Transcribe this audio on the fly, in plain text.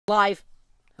Live!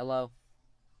 Hello.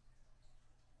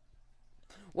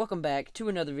 Welcome back to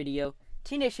another video.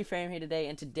 Teenage Frame here today,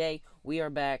 and today we are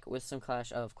back with some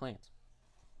Clash of Clans.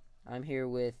 I'm here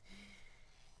with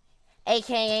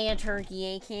AKA a turkey,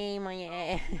 AKA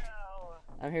my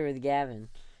I'm here with Gavin,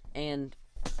 and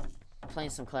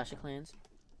playing some Clash of Clans.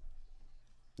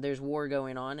 There's war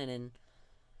going on, and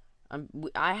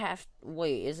then I have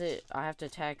to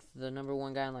attack the number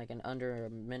one guy in like under a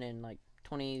minute and like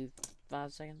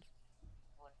 25 seconds?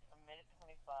 Like a minute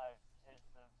 25 is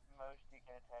the most you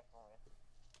can attack them with.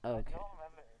 Okay. I don't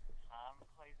remember if time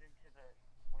plays into the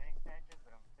winning factor,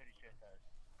 but I'm pretty sure it does.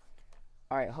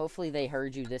 Alright, hopefully they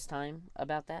heard you this time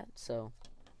about that, so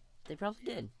they probably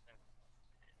did.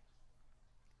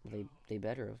 They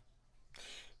better have.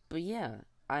 But yeah,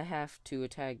 I have to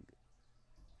attack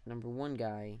number one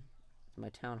guy, my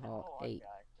Town Hall 8.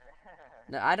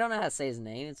 No, I don't know how to say his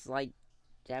name. It's like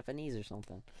Japanese or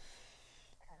something.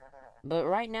 But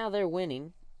right now they're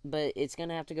winning, but it's going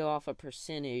to have to go off a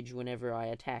percentage whenever I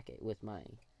attack it with my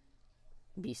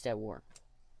Beast at War.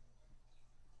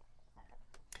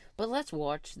 But let's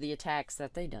watch the attacks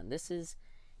that they done. This is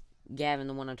Gavin,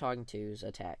 the one I'm talking to's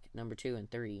attack. Number 2 and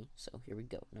 3. So here we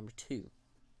go. Number 2.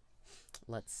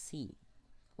 Let's see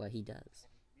what he does. It's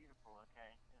beautiful, okay?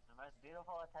 It's the most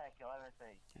beautiful attack you'll ever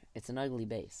see. It's an ugly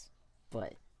base,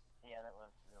 but... Yeah, that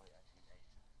was really ugly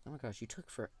base. Oh my gosh, you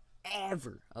took forever.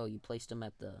 Oh, you placed him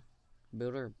at the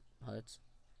builder huts.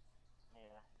 Yeah.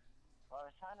 Well, I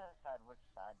was trying to decide which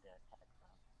side to attack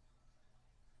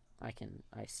from.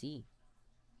 I see.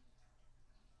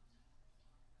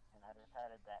 And I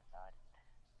decided that side.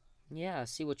 Yeah, I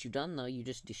see what you've done, though. You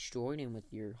just destroyed him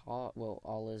with your hog. Well,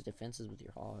 all his defenses with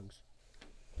your hogs.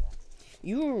 Yeah.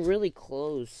 You were really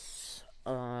close.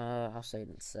 I'll say it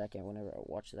in a second whenever I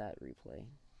watch that replay.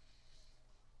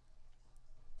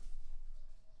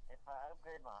 If I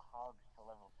upgrade my hogs to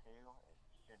level 2, it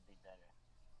should be better.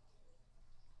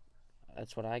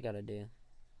 That's what I gotta do.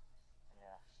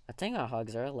 Yeah. I think our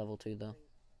hogs are at level 2, though.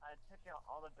 I took out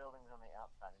all the buildings on the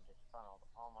outside and just funneled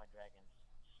all my dragons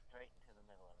straight into the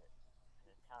middle of it.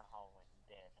 The town hall went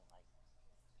dead in like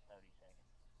 30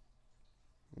 seconds.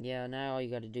 Yeah, now all you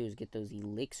gotta do is get those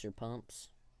elixir pumps.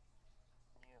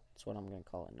 Yep. That's what I'm gonna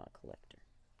call it, not collector.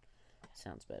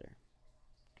 Sounds better.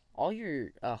 All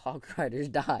your hog riders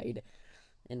died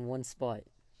in one spot.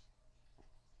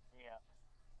 Yeah.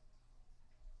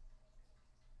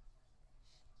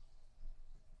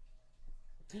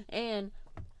 And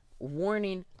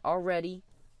warning already.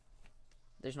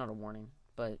 There's not a warning,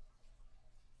 but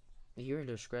your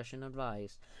discretion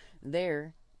advised.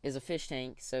 There is a fish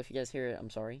tank, so if you guys hear it, I'm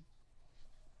sorry.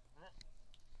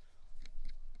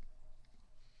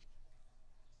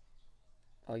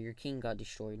 Oh, your king got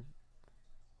destroyed.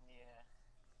 Yeah.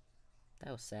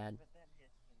 That was sad. But then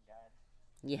his king died.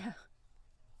 Yeah.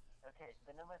 Okay,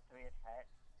 the number 3 attack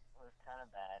was kind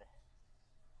of bad.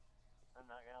 I'm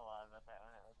not gonna lie about that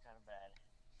one, it was kind of bad.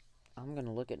 I'm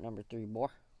gonna look at number 3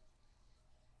 more.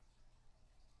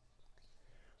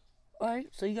 Alright,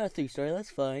 so you got a 3-star,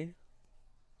 that's fine.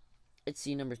 Let's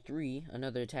see number 3,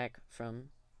 another attack from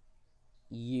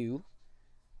you.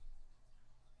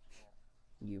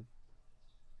 You.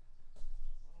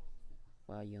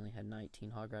 Wow, you only had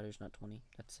 19 hog riders, not 20.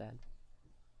 That's sad.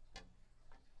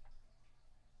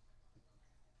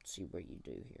 Let's see what you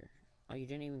do here. Oh, you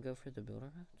didn't even go for the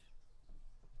builder huts?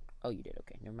 Oh, you did.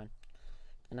 Okay, never mind.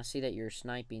 And I see that you're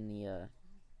sniping the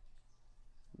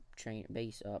train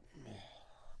base up.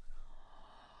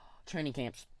 Training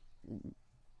camps.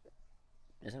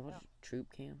 Is that what?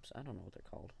 Troop camps? I don't know what they're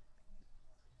called.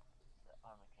 The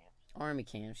army camps. Army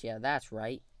camps. Yeah, that's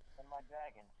right. And my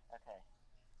dragons. Okay.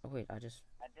 Oh wait, I didn't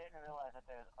realize that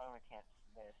there was army camps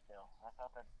there still. I thought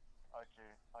that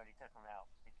Archer already took them out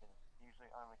because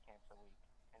usually army camps are weak.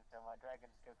 And so my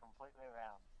dragons go completely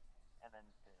around and then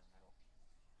to the middle.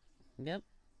 Yep.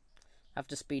 I have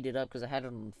to speed it up because I had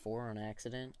it on 4 on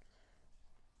accident.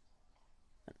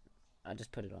 I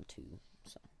just put it on 2,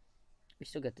 so we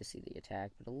still get to see the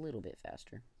attack, but a little bit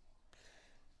faster.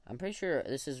 I'm pretty sure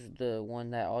this is the one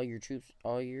that all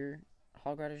your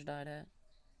hog riders died at.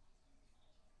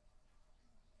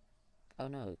 Oh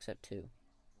no, except 2.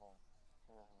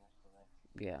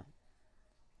 Yeah.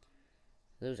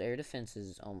 Those air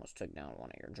defenses almost took down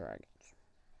one of your dragons.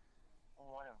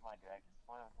 One of my dragons.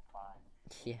 One of the 5.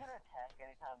 Yeah. You can attack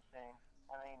anytime soon.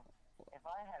 I mean, if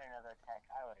I had another attack,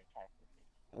 I would attack with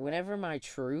you. Whenever my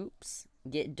troops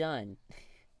get done,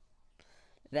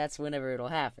 that's whenever it'll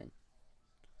happen.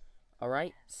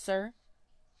 Alright, sir?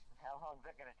 How long is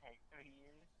that going to take? 3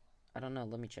 years? I don't know.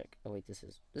 Let me check. Oh wait, this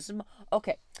is my,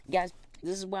 okay, guys.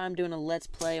 This is why I'm doing a let's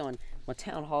play on my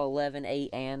Town Hall 11, 8,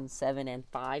 and 7 and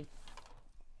 5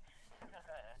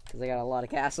 because I got a lot of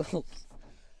castles.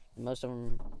 Most of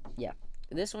them, yeah.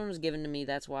 This one was given to me.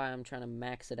 That's why I'm trying to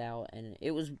max it out, and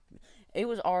it was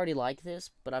already like this,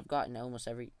 but I've gotten almost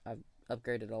every. I've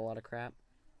upgraded a lot of crap.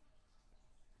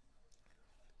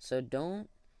 So don't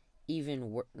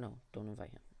even no, don't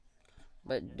invite him.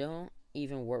 But don't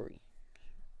even worry.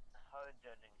 How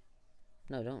judging?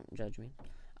 No, don't judge me.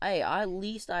 Hey, at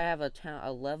least I have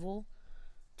a level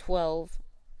 12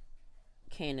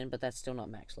 cannon, but that's still not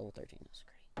max level 13. That's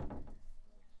great.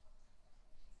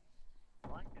 I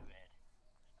like the red.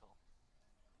 It's cool.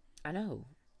 I know.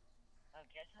 Oh,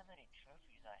 guess how many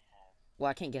trophies I have? Well,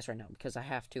 I can't guess right now because I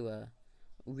have to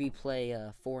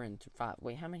replay 4 and 5.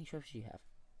 Wait, how many trophies do you have?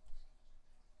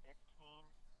 15,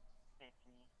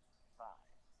 55.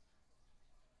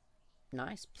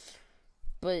 Nice.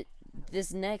 But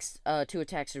this next 2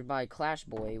 attacks are by Clash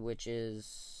Boy, which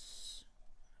is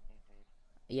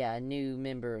yeah, a new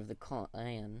member of the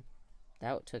clan.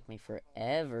 That took me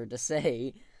forever to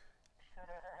say.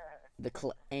 The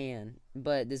clan.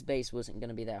 But this base wasn't going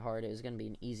to be that hard. It was going to be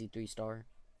an easy 3-star,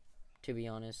 to be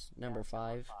honest. Number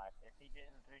 5. If he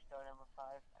didn't 3-star number 5,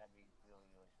 I'd be really,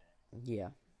 really sad. Yeah.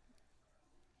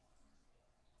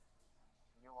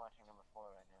 You're watching number 4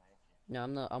 right now, aren't you? No,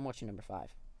 I'm not. I'm watching number 5. I was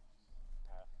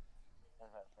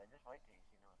about to say, just wait till you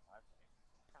see number 5.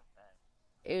 It's not bad.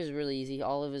 It was really easy.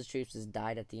 All of his troops just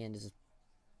died at the end, just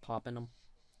popping them.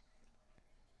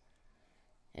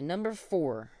 And number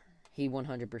 4, he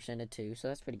 100%ed too, so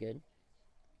that's pretty good.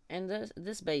 And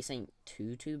this base ain't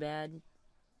too bad,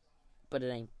 but it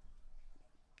ain't.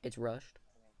 It's rushed.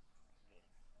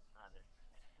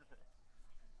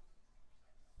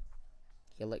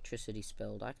 Electricity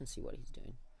spelled. I can see what he's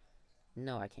doing.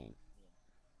 No, I can't.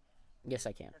 Yes,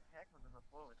 I can. Attack on number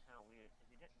 4 was kind of weird because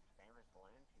he didn't spam his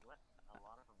balloons. He let a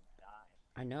lot of them die.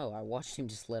 I know. I watched him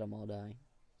just let them all die.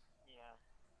 Yeah.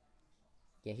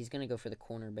 Yeah, he's gonna go for the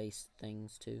corner base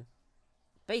things too.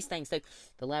 Base things too.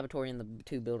 The laboratory and the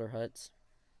 2 builder huts.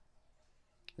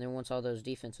 And then once all those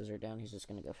defenses are down, he's just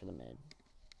gonna go for the mid.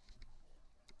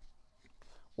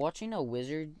 Watching a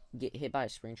wizard get hit by a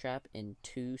spring trap in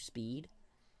 2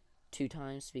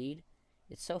 times speed,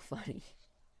 it's so funny.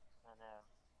 I know.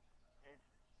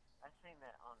 I've seen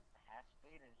that on half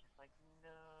speed and it's just like,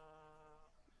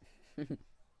 no.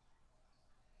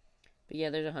 But yeah,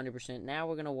 there's 100%. Now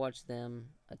we're gonna watch them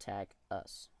attack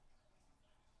us.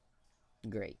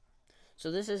 Great.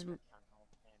 So this is.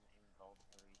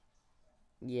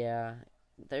 Yeah,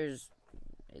 there's.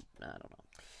 I don't know.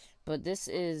 But this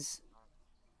is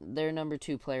their number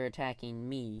 2 player attacking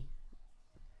me.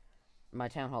 My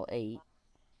Town Hall 8.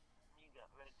 You got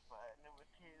red fire number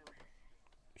 2.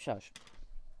 Shush.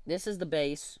 This is the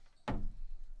base.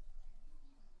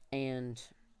 And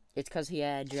it's because he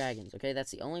had dragons, okay?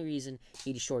 That's the only reason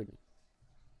he destroyed me.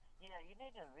 You know, you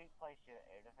need to replace your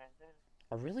air defenses.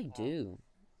 I really do.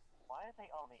 Why are they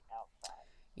on the outside?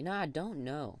 You know, I don't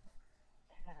know.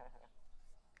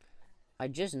 I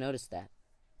just noticed that.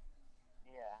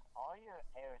 Yeah, all your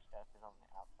air stuff is on the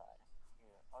outside.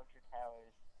 Your archer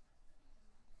towers.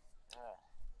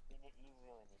 You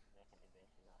really need to make a new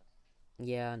base on.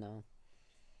 Yeah, I know.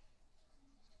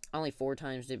 I only 4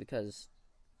 times did because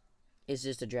it's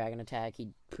just a dragon attack. He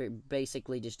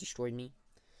basically just destroyed me.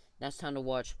 Now it's time to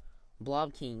watch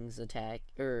Blob King's attack,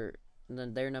 or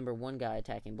their number 1 guy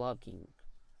attacking Blob King.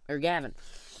 Or Gavin.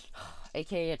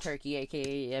 AKA a turkey,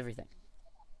 AKA everything.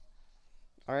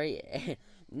 Alright,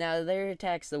 now their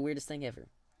attack's the weirdest thing ever.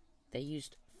 They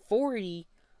used 40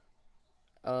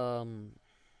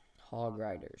 hog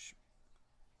riders.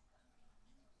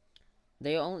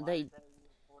 They 40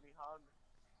 hogs?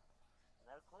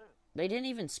 No clue. They didn't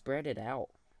even spread it out.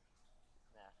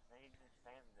 Nah, they just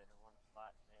standing in one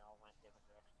spot and they all went different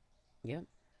directions. Yep.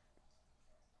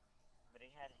 But he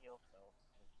had heal spells,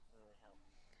 which really helped.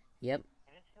 Yep.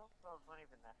 And his heal spells weren't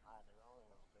even that high, they were only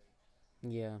level 3.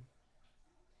 Yeah.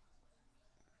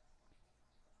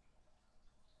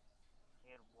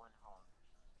 He had 1 hog.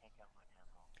 Take out my town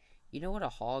hall. You know what a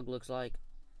hog looks like?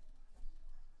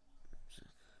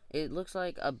 It looks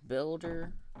like a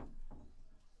builder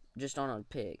just on a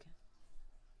pig.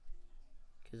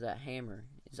 Because that hammer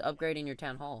is upgrading your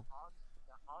town hall.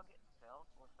 The hog itself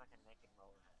looks like a naked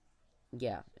mole rat.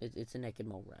 Yeah, it's a naked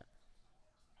mole rat.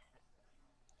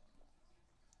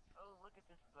 Oh, look at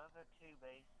this Brother 2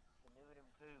 base. The new and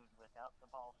improved without the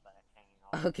ball sack hanging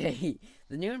off. Okay,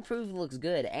 the new improved looks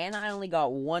good. And I only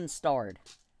got 1 starred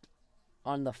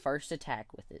on the first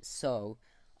attack with it. So,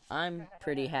 I'm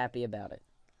pretty happy about it.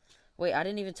 Wait, I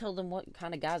didn't even tell them what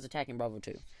kind of guys attacking Bravo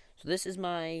 2. So this is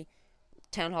my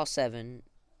Town Hall 7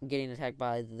 getting attacked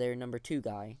by their number 2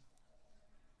 guy,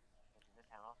 which is a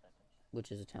Town Hall 7.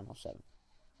 which is a Town Hall 7.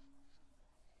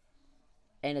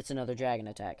 And it's another dragon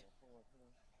attack.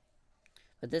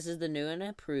 But this is the new and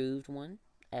improved one,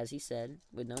 as he said,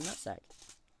 with no nutsack.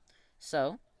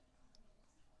 So,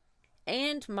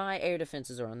 and my air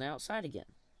defenses are on the outside again.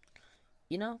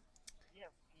 You know? Yeah,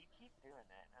 you keep doing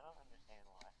that. I don't understand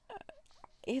why.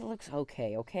 It looks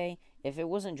okay? If it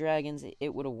wasn't dragons,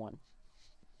 it would have won.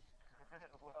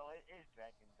 Well, it is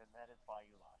dragons, and that is why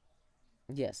you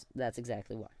lost. Yes, that's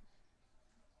exactly why.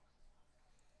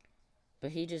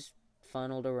 But he just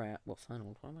funneled around. Well,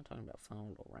 funneled? What am I talking about?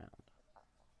 Funneled around.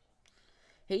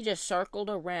 He just circled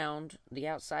around the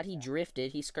outside. He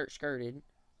drifted. He skirted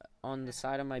on the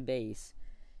side of my base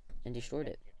and destroyed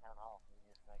it. Your Town Hall,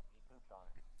 he just, like, he pooped on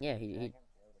it. Yeah, he Dragons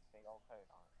with a big old coat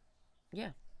on it.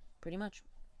 yeah, pretty much.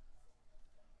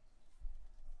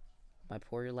 My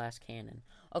poor last cannon.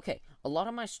 Okay, a lot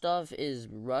of my stuff is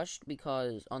rushed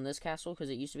because on this castle, because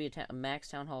it used to be a max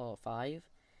Town Hall 5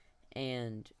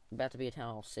 and about to be a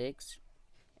Town Hall 6.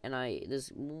 And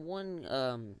this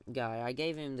one guy, I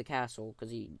gave him the castle because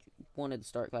he wanted to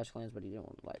start Clash of Clans, but he didn't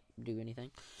want to like do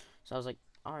anything. So I was like,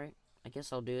 all right, I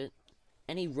guess I'll do it.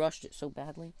 And he rushed it so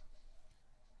badly.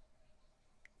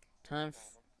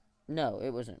 No,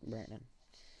 it wasn't Brandon.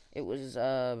 It was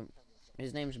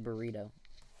his name's Burrito.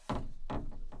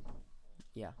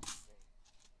 Yeah.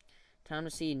 Time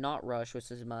to see Not Rush, which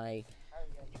is my Oh,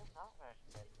 yeah, you're not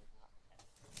rushing.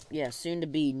 yeah soon to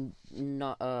be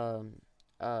not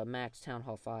max Town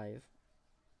Hall 5. Do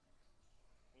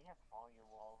you have all your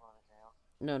walls on it now?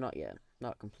 No, not yet.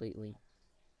 Not completely.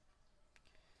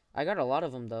 I got a lot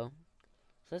of them, though.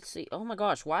 So let's see. Oh, my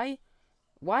gosh. Why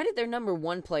did their number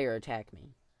 1 player attack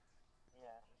me?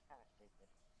 Yeah, he's kind of stupid.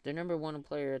 Their number 1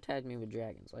 player attacked me with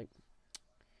dragons. Like,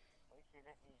 At least he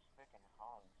didn't use freaking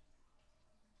hogs.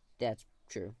 that's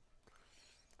true.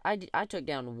 I took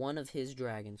down one of his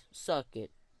dragons. Suck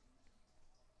it.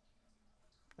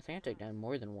 I think I took down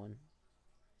more than one.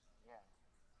 Yeah.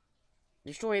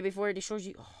 Destroy it before it destroys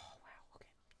you. Oh, wow. Okay.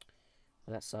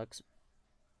 Well, that sucks.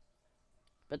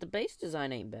 But the base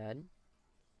design ain't bad.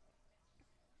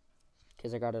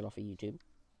 Because I got it off of YouTube.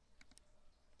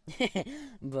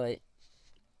 But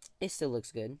it still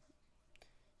looks good.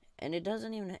 And it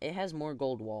doesn't even... It has more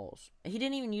gold walls. He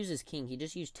didn't even use his king. He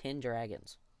just used 10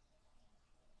 dragons.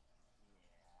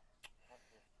 Yeah. That just tells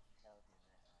you that.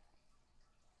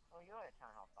 Oh, you're at Town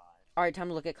Hall 5. Alright, time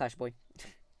to look at Clash Boy.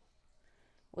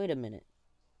 Wait a minute.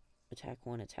 Attack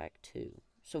 1, attack 2.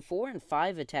 So 4 and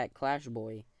 5 attack Clash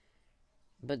Boy.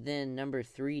 But then number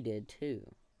 3 did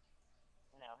too.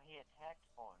 No, he attacked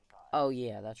 4 and 5. Oh,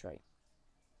 yeah, that's right.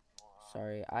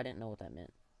 Sorry, I didn't know what that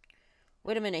meant.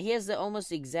 Wait a minute, he has the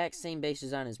almost exact same base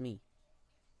design as me.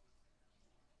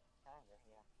 Kinda,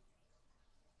 yeah.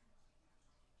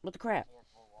 What the crap? He has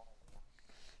more walls,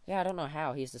 yeah. Yeah, I don't know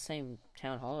how. He's the same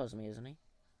town hall as me, isn't he?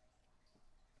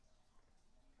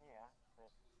 Yeah,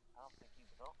 but I don't think you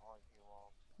built all of your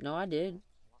walls. No, I did.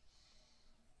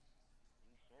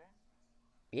 You sure?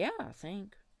 Yeah, I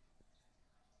think.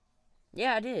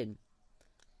 Yeah, I did.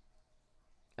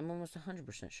 I'm almost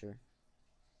 100% sure.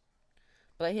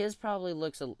 But his probably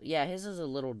looks yeah, his is a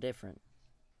little different.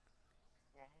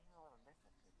 Yeah, he's a little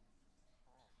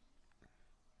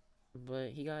different.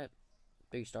 But he got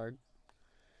 3-starred.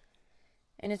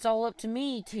 And it's all up to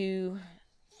me to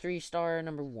 3-star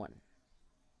number 1.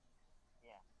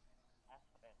 Yeah.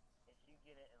 If you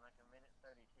get it in like a minute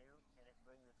 32 and it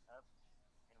brings us up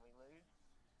and we lose,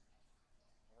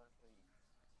 I'm gonna kill you.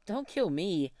 Don't kill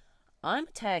me. I'm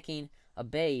attacking a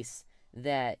base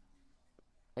that...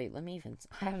 Wait, let me even...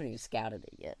 I haven't even scouted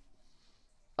it yet.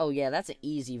 Oh, yeah, that's an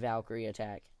easy Valkyrie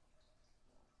attack.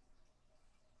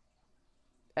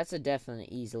 That's a definite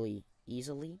easy.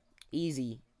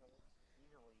 Easily.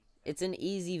 It's an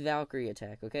easy Valkyrie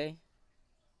attack, okay?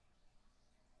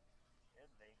 Should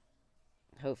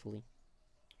be. Hopefully.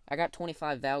 I got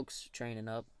 25 Valks training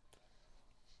up.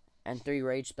 And 3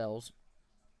 rage spells.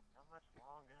 How much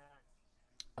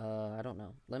longer? I don't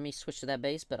know. Let me switch to that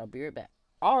base, but I'll be right back.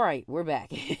 Alright, we're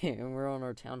back. And we're on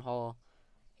our Town Hall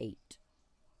 8.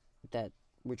 That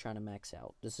we're trying to max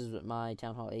out. This is my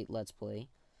Town Hall 8 Let's Play.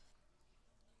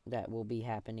 That will be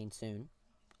happening soon.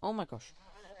 Oh my gosh.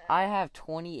 I have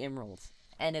 20 emeralds.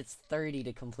 And it's 30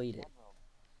 to complete it. Emerald.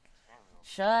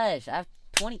 Shush. I have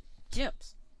 20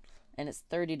 gems. And it's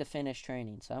 30 to finish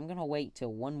training. So I'm going to wait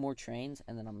till 1 more trains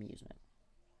and then I'm using it.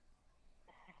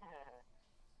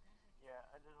 Yeah,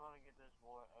 I just want to get this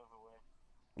war over with.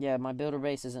 Yeah, my builder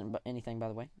base isn't anything, by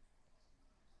the way.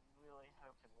 We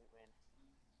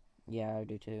Yeah, I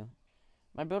do too.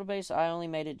 My build base, I only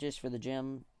made it just for the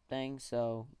gym thing,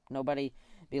 so nobody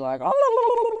be like,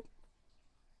 oh,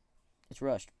 it's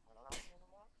rushed.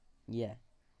 Yeah.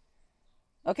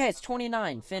 Okay, it's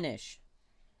 29. Finish.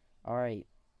 All right,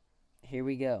 here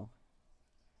we go.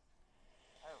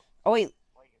 Oh, Oh wait,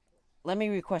 wait. let me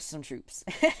request some troops.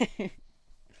 Oh, okay.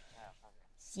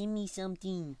 Send me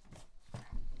something.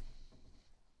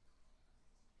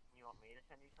 You want me to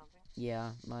send you something?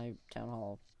 Yeah, my Town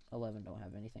Hall 11 don't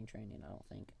have anything training, I don't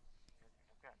think.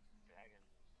 I've got dragons.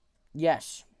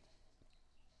 Yes.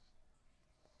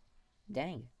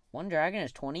 Dang. One dragon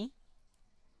is 20?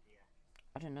 Yeah.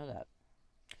 I didn't know that.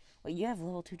 Wait, you have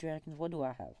level 2 dragons? What do I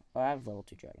have? Oh, I have level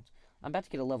 2 dragons. I'm about to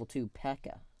get a level 2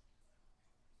 P.E.K.K.A.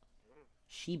 Ooh,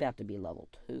 She about to be level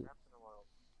 2. best in the world.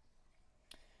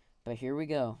 But here we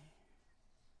go.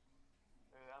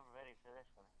 Ooh, I'm ready for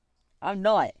this one. I'm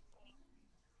not.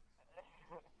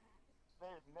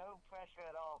 There's no pressure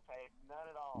at all, Pace. None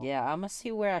at all. Yeah, I'm gonna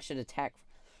see where I should attack.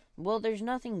 Well, there's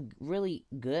nothing really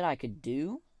good I could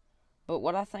do. But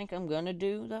what I think I'm gonna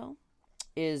do, though,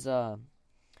 is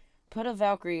put a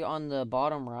Valkyrie on the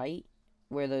bottom right,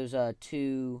 where those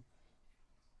two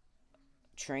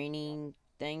training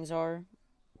things are.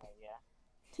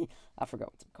 Yeah. I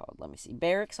forgot what they're called. Let me see.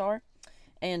 Barracks are.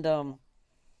 And I'm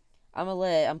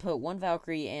put one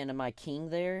Valkyrie and my king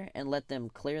there and let them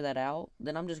clear that out.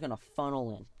 Then I'm just gonna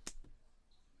funnel in.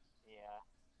 Yeah.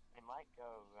 It might go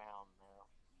around though.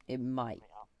 It might.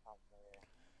 There.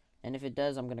 And if it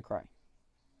does, I'm gonna cry.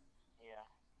 Yeah.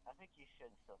 I think you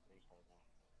should still 3-star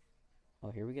that.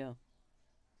 Oh, here we go.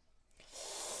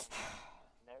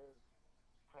 No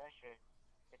pressure.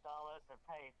 It's all up to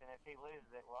Pace, and if he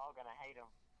loses it, we're all gonna hate him.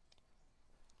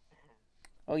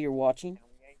 Oh, you're watching?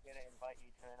 And we ain't gonna invite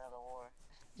you to another war.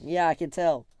 Yeah, I can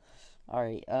tell.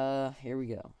 Alright, here we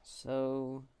go.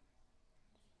 So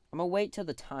I'm gonna wait till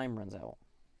the time runs out.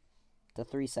 The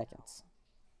 3 seconds.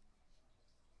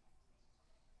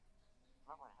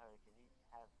 Not my hurry, because you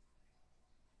have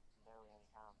barely any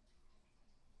time.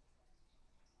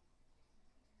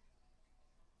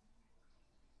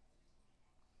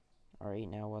 Alright,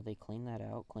 now while they clean that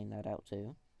out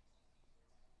too.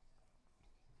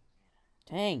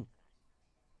 Dang.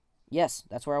 Yes,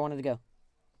 that's where I wanted to go.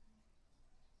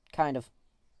 Kind of.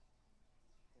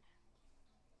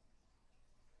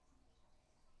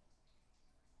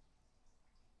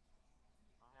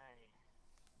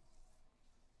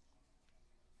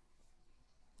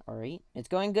 Alright, it's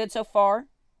going good so far.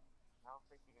 I don't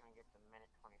think you're gonna get the minute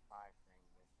 25 thing,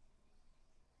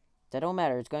 but That don't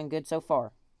matter, it's going good so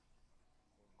far.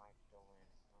 we might still win.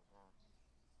 I don't know.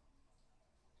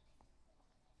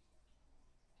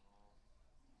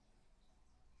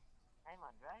 Hey,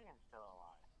 my dragon's still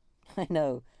alive. I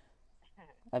know.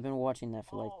 I've been watching that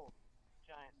for like... Oh,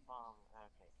 giant bomb.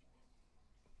 Okay.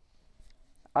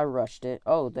 I rushed it.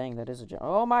 Oh, dang, that is a giant...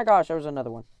 Oh my gosh, there was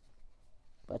another one.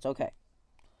 But it's okay.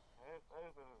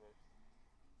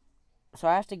 So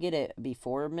I have to get it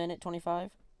before minute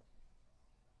 25?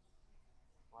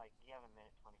 Like, you have a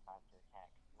minute 25 to attack,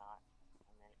 not a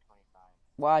minute 25.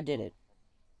 Well, I did it.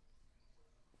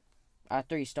 I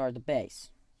 3-starred the base.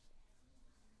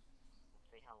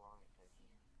 Let's see how long it took you.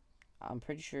 I'm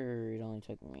pretty sure it only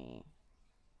took me...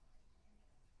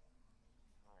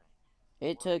 Alright.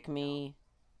 It took me...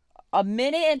 a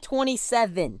minute and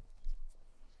 27!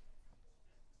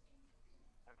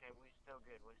 Okay, we're still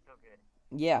good. We're still good.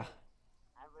 Yeah.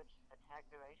 Average attack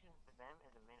duration for them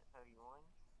is a minute 31,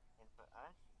 and for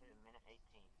us is a minute 18.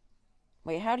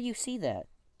 Wait, how do you see that?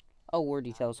 Oh, war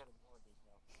details.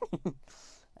 More detail.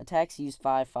 Attacks used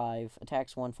 5-5.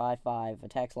 Attacks won 5-5.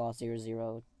 Attacks lost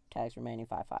 0-0. Attacks remaining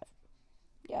 5-5.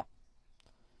 Yeah.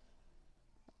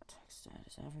 Attack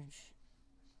status average.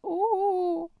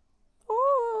 Ooh.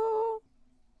 Ooh.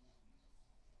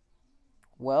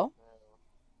 Well.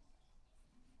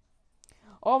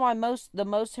 Oh, the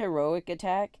most heroic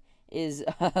attack is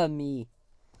me.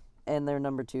 And their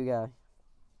number 2 guy.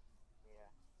 Yeah.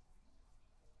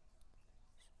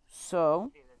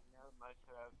 So. See, there's no most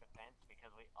heroic defense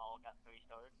because we all got 3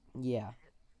 stars. Yeah.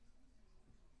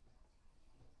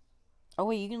 Oh,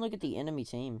 wait, you can look at the enemy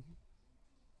team.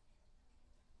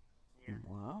 Yeah.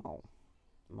 Wow.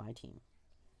 My team.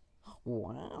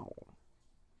 Wow.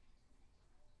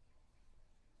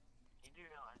 You do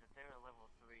realize that they're a level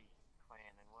 3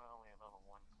 clan and we're only a level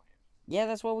 1 clan. Yeah,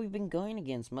 that's what we've been going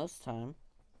against most of the time.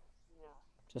 Yeah.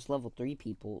 Just level 3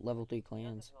 people, level 3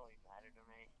 clans. Doesn't really matter to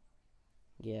me.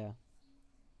 Yeah.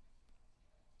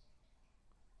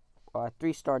 Well, I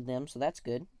 3-starred them, so that's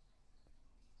good.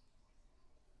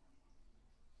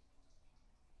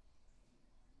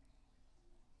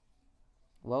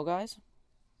 Well, guys,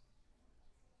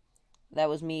 that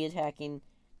was me attacking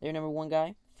their number 1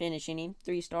 guy, finishing him,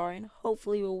 3-star, and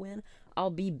hopefully we'll win.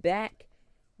 I'll be back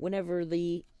whenever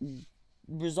the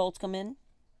results come in.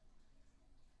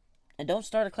 And don't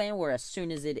start a clan war as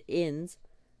soon as it ends.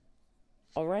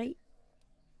 Alright?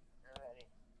 You're ready.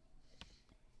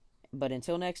 But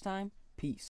until next time, peace.